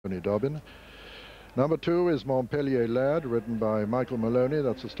Albany Dobbin. Number 2 is Montpellier Lad, ridden by Michael Maloney.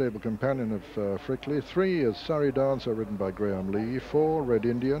 That's a stable companion of Frickley. 3 is Surrey Dancer, ridden by Graham Lee. 4, Red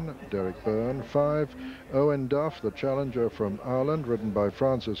Indian, Derek Byrne. 5, Owen Duff, the challenger from Ireland, ridden by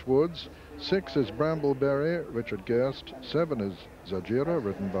Francis Woods. 6 is Brambleberry, Richard Guest. 7 is Zajira,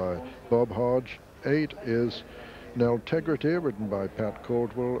 ridden by Bob Hodge. 8 is Neltegrity, ridden by Pat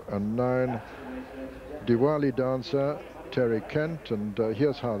Caldwell. And 9, Diwali Dancer, Terry Kent. And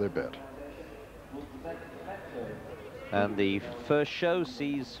here's how they bet. And the first show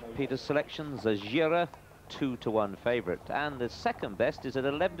sees Peter's selection, Zajira, 2-1 favourite. And the second best is at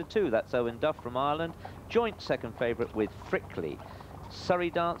 11-2. That's Owen Duff from Ireland, joint second favourite with Frickley. Surrey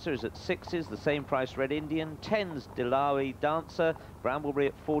Dancer is at 6s, the same price Red Indian. 10's Dilawi Dancer, Brambleberry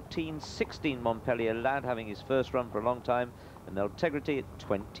at 14, 16 Montpellier Lad having his first run for a long time, and Neltegrity at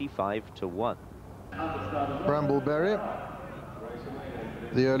 25-1. Brambleberry,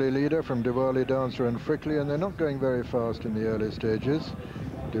 the early leader from Diwali Dancer and Frickley, and they're not going very fast in the early stages.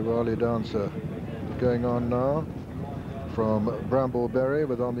 Diwali Dancer going on now from Brambleberry,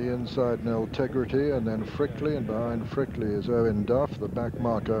 with on the inside Neltegrity, and then Frickley, and behind Frickley is Owen Duff. The back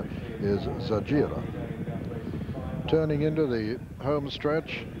marker is Zajira. Turning into the home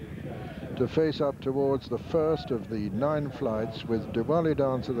stretch to face up towards the first of the 9 flights, with Diwali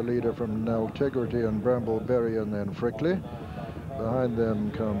Dancer the leader from Neltegrity and Brambleberry, and then Frickley. Behind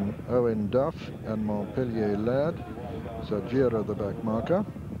them come Owen Duff and Montpellier Lad. Zajira the back marker.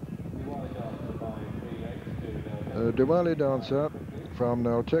 Diwali Dancer from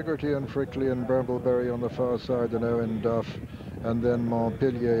Neltegrity and Frickley and Brambleberry on the far side, and Owen Duff, and then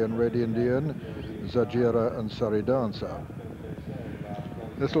Montpellier and Red Indian, Zajira and Surrey Dancer.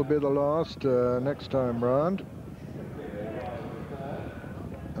 This will be the last next time round.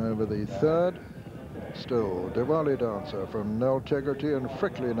 Over the third, still Diwali Dancer from Neltegrity and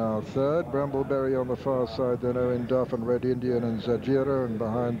Frickley now third. Brambleberry on the far side, then Owen Duff and Red Indian and Zajira, and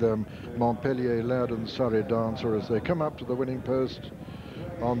behind them Montpellier Lad and Surrey Dancer as they come up to the winning post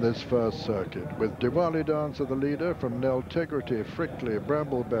on this first circuit, with Diwali Dancer the leader from Neltegrity, Frickley,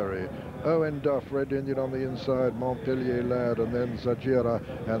 Brambleberry, Owen Duff, Red Indian on the inside, Montpellier Lad, and then Zajira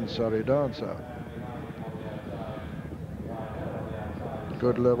and Surrey Dancer.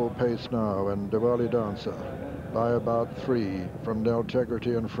 Good level pace now, and Diwali Dancer by about 3 from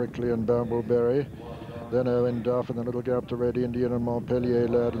Neltegrity and Frickley and Brambleberry. Then Owen Duff, and the little gap to Red Indian and Montpellier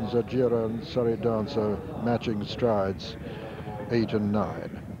Lad and Zajira and Surrey Dancer matching strides, 8 and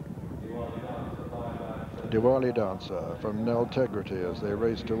 9. Diwali Dancer from Neltegrity as they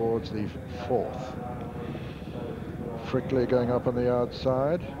race towards the 4th. Frickley going up on the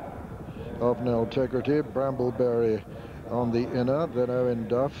outside of Neltegrity, Brambleberry on the inner, then Owen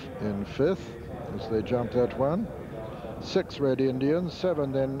Duff in 5th as they jump that one. 6 Red Indians,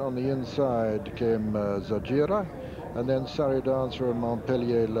 7 then on the inside came Zajira, and then Surrey Dancer and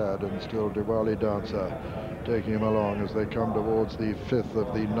Montpellier Lad, and still Diwali Dancer taking him along as they come towards the 5th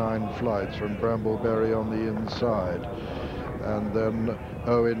of the 9 flights, from Brambleberry on the inside. And then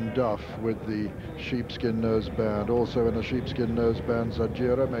Owen Duff with the sheepskin noseband, also in a sheepskin noseband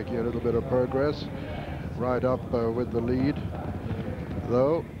Zajira, making a little bit of progress. Right up with the lead,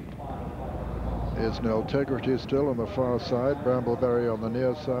 though, is Neltegrity still on the far side, Brambleberry on the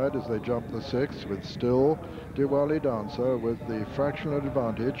near side as they jump the 6th, with still Diwali Dancer with the fractional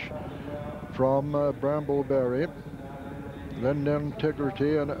advantage from Brambleberry. Then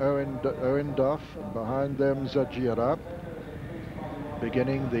Neltegrity and Owen Duff, and behind them Zajira.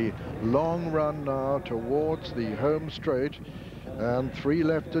 Beginning the long run now towards the home straight, and 3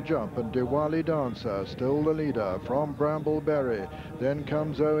 left to jump, and Diwali Dancer still the leader from Brambleberry. Then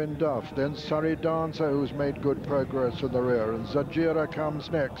comes Owen Duff, then Surrey Dancer, who's made good progress in the rear, and Zajira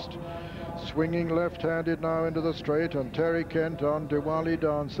comes next. Swinging left-handed now into the straight, and Terry Kent on Diwali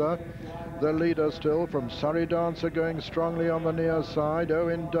Dancer. The leader still from Surrey Dancer going strongly on the near side.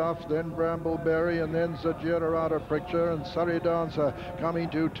 Owen Duff, then Brambleberry, and then Zajira out of picture, and Surrey Dancer coming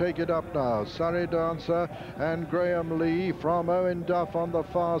to take it up now. Surrey Dancer and Graham Lee from Owen Duff on the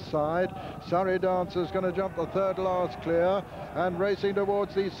far side. Surrey Dancer's going to jump the 3rd last clear, and racing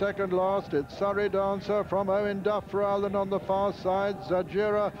towards the 2nd last, it's Surrey Dancer from Owen Duff for Ireland on the far side.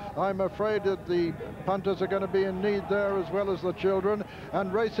 Zajira, I'm afraid that the punters are going to be in need there, as well as the children,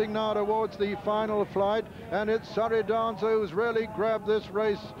 and racing now towards towards the final flight, and it's Surrey Dancer who's really grabbed this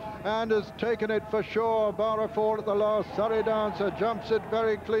race and has taken it for sure. Bar a fall at the last. Surrey Dancer jumps it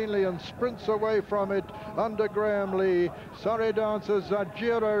very cleanly and sprints away from it under Graham Lee. Surrey Dancer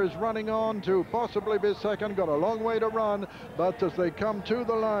Zajira is running on to possibly be second. Got a long way to run, but as they come to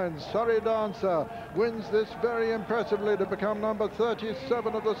the line, Surrey Dancer wins this very impressively to become number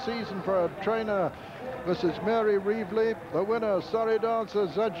 37 of the season for a trainer, Mrs. Mary Reveley. The winner, Surrey Dancer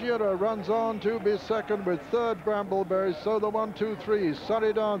Zajira, runs on to be second with third Brambleberry. So the 1, 2, 3,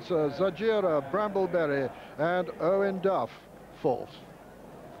 Surrey Dancer, Zajira, Brambleberry, and Owen Duff fourth.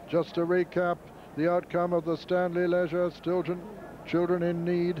 Just to recap the outcome of the Stanley Leisure Children in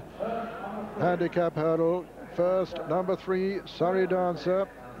Need Handicap Hurdle. First, number 3, Surrey Dancer,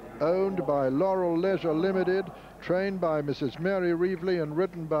 owned by Laurel Leisure Limited, trained by Mrs. Mary Reveley and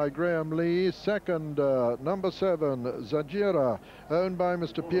ridden by Graham Lee. Second, number 7, Zajira, owned by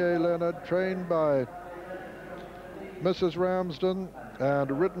Mr. Pierre Leonard, trained by Mrs. Ramsden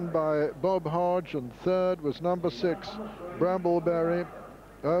and ridden by Bob Hodge. And third was number 6, Brambleberry,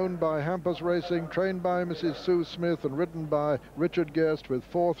 owned by Hampers Racing, trained by Mrs. Sue Smith and ridden by Richard Guest, with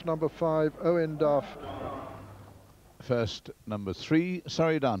fourth, number 5, Owen Duff. First, number 3,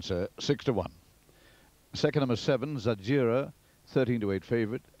 Surrey Dancer, 6 to 1. Second, number 7, Zajira, 13 to 8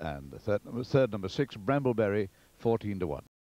 favourite, and third, number 6, Brambleberry, 14 to 1.